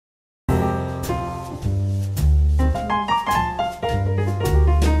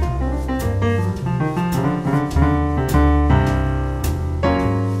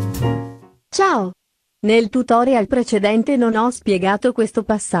Nel tutorial precedente non ho spiegato questo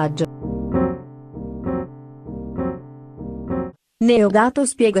passaggio. Ne ho dato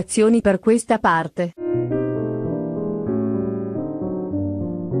spiegazioni per questa parte.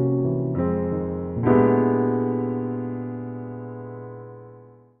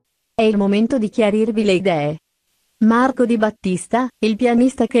 È il momento di chiarirvi le idee. Marco di Battista, il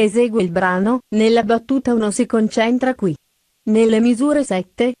pianista che esegue il brano, nella battuta 1 si concentra qui. Nelle misure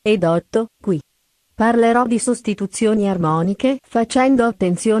 7 ed 8, qui. Parlerò di sostituzioni armoniche, facendo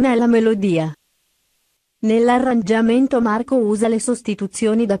attenzione alla melodia. Nell'arrangiamento Marco usa le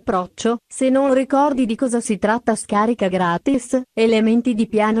sostituzioni d'approccio, se non ricordi di cosa si tratta scarica gratis, elementi di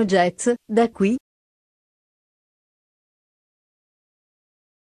piano jazz, da qui.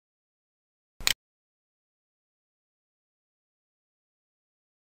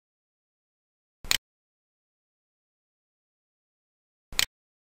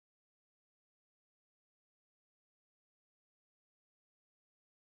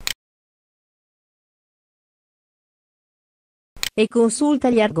 E consulta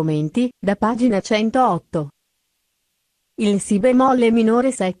gli argomenti, da pagina 108. Il Si bemolle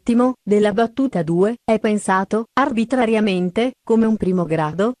minore settimo, della battuta 2, è pensato, arbitrariamente, come un primo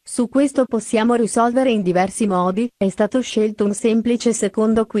grado, su questo possiamo risolvere in diversi modi, è stato scelto un semplice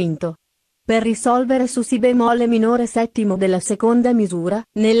secondo quinto. Per risolvere su Si bemolle minore settimo della seconda misura,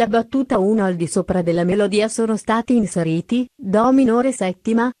 nella battuta 1 al di sopra della melodia sono stati inseriti, Do minore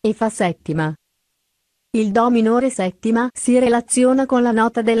settima, e Fa settima. Il Do minore settima si relaziona con la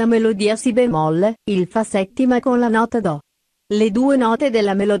nota della melodia Si bemolle, il Fa settima con la nota Do. Le due note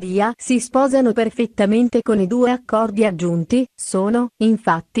della melodia si sposano perfettamente con i due accordi aggiunti, sono,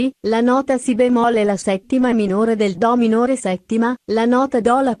 infatti, la nota Si bemolle e la settima minore del Do minore settima, la nota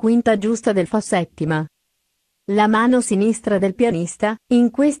Do la quinta giusta del Fa settima. La mano sinistra del pianista,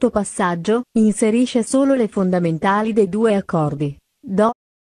 in questo passaggio, inserisce solo le fondamentali dei due accordi, Do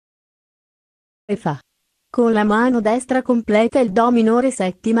e Fa. Con la mano destra completa il Do minore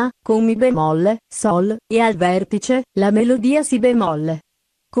settima, con Mi bemolle, Sol, e al vertice, la melodia Si bemolle.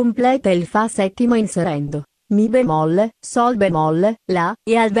 Completa il Fa settima inserendo Mi bemolle, Sol bemolle, La,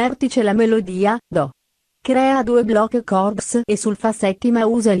 e al vertice la melodia, Do. Crea due block chords e sul Fa settima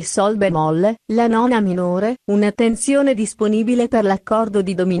usa il Sol bemolle, la nona minore, una tensione disponibile per l'accordo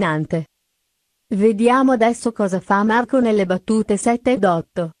di dominante. Vediamo adesso cosa fa Marco nelle battute 7 ed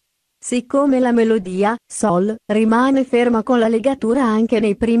 8. Siccome la melodia, Sol, rimane ferma con la legatura anche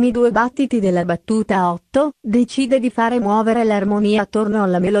nei primi due battiti della battuta 8, decide di fare muovere l'armonia attorno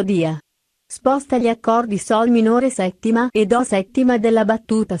alla melodia. Sposta gli accordi Sol minore settima e Do settima della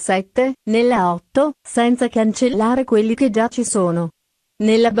battuta 7, nella 8, senza cancellare quelli che già ci sono.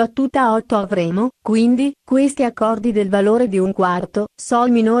 Nella battuta 8 avremo, quindi, questi accordi del valore di un quarto,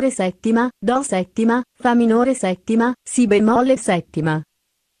 Sol minore settima, Do settima, Fa minore settima, Si bemolle settima.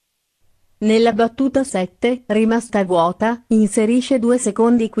 Nella battuta 7, rimasta vuota, inserisce due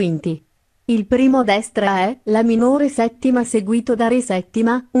secondi quinti. Il primo a destra è La minore settima seguito da Re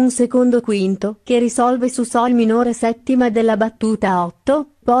settima, un secondo quinto, che risolve su Sol minore settima della battuta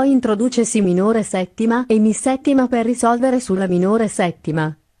 8, poi introduce Si minore settima e Mi settima per risolvere sulla minore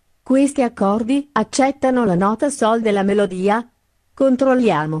settima. Questi accordi accettano la nota Sol della melodia.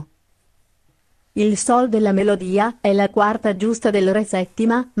 Controlliamo. Il Sol della melodia è la quarta giusta del Re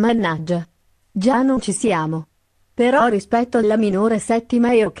settima, mannaggia. Già non ci siamo. Però rispetto alla minore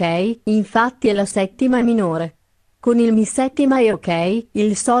settima è ok, infatti è la settima minore. Con il Mi settima è ok,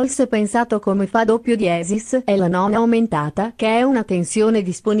 il Sol se pensato come Fa doppio diesis è la nona aumentata che è una tensione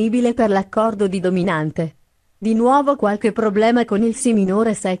disponibile per l'accordo di dominante. Di nuovo qualche problema con il Si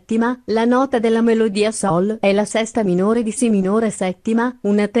minore settima, la nota della melodia Sol è la sesta minore di Si minore settima,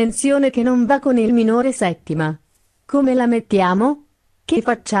 una tensione che non va con il minore settima. Come la mettiamo? Che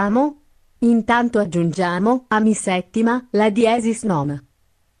facciamo? Intanto aggiungiamo, a Mi settima, la diesis nona.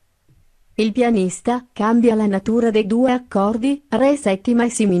 Il pianista cambia la natura dei due accordi, Re settima e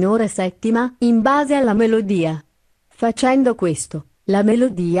Si minore settima, in base alla melodia. Facendo questo, la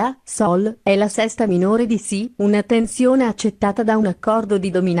melodia, Sol, è la sesta minore di Si, una tensione accettata da un accordo di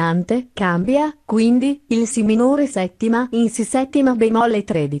dominante, cambia, quindi, il Si minore settima in Si settima bemolle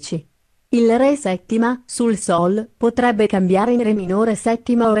 13. Il Re settima, sul Sol, potrebbe cambiare in Re minore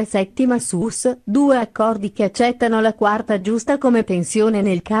settima o Re settima sus, due accordi che accettano la quarta giusta come tensione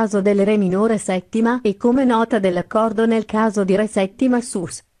nel caso del Re minore settima e come nota dell'accordo nel caso di Re settima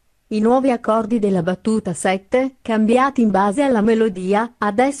sus. I nuovi accordi della battuta 7, cambiati in base alla melodia,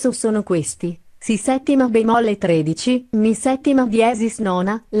 adesso sono questi. Si settima bemolle 13, Mi settima diesis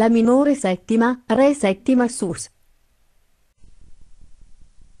nona, La minore settima, Re settima sus.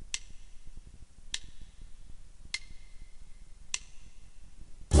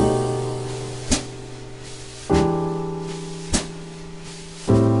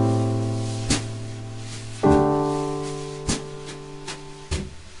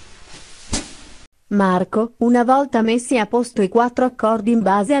 Marco, una volta messi a posto i 4 accordi in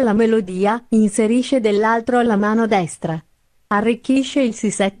base alla melodia, inserisce dell'altro alla mano destra. Arricchisce il Si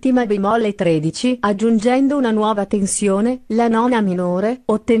settima bemolle 13 aggiungendo una nuova tensione, la nona minore,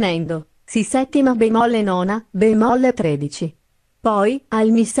 ottenendo Si settima bemolle nona, bemolle 13. Poi,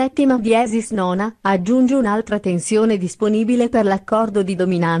 al Mi settima diesis nona, aggiunge un'altra tensione disponibile per l'accordo di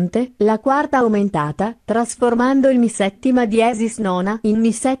dominante, la quarta aumentata, trasformando il Mi settima diesis nona in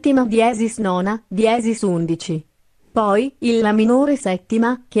Mi settima diesis nona, diesis 11. Poi, il La minore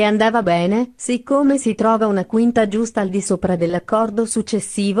settima, che andava bene, siccome si trova una quinta giusta al di sopra dell'accordo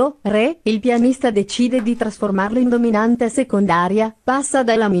successivo, Re, il pianista decide di trasformarlo in dominante secondaria, passa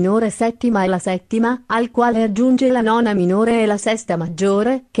dalla minore settima alla settima, al quale aggiunge la nona minore e la sesta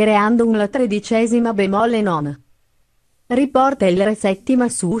maggiore, creando un La tredicesima bemolle nona. Riporta il Re settima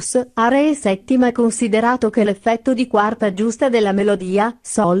sus, a Re settima considerato che l'effetto di quarta giusta della melodia,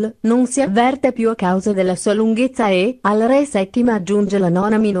 Sol, non si avverte più a causa della sua lunghezza e, al Re settima aggiunge la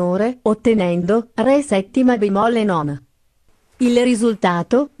nona minore, ottenendo, Re settima bemolle nona. Il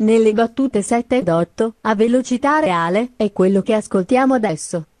risultato, nelle battute 7 ed 8, a velocità reale, è quello che ascoltiamo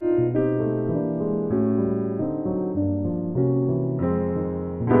adesso.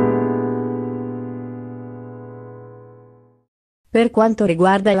 Per quanto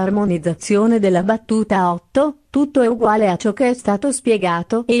riguarda l'armonizzazione della battuta 8, tutto è uguale a ciò che è stato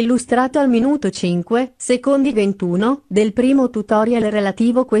spiegato e illustrato al minuto 5, secondi 21, del primo tutorial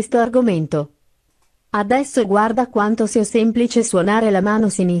relativo a questo argomento. Adesso guarda quanto sia semplice suonare la mano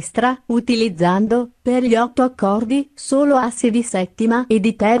sinistra, utilizzando, per gli 8 accordi, solo assi di settima e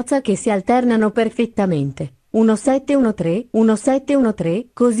di terza che si alternano perfettamente. 1-7-1-3, 1-7-1-3,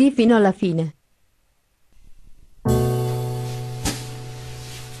 così fino alla fine.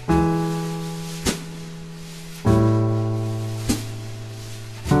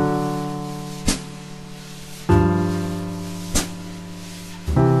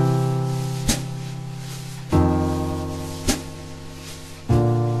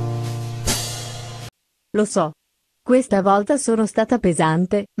 Lo so. Questa volta sono stata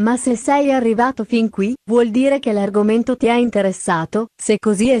pesante, ma se sei arrivato fin qui, vuol dire che l'argomento ti ha interessato. Se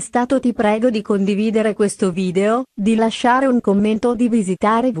così è stato ti prego di condividere questo video, di lasciare un commento o di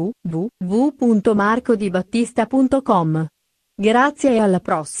visitare www.marcodibattista.com. Grazie e alla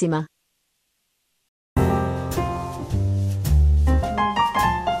prossima.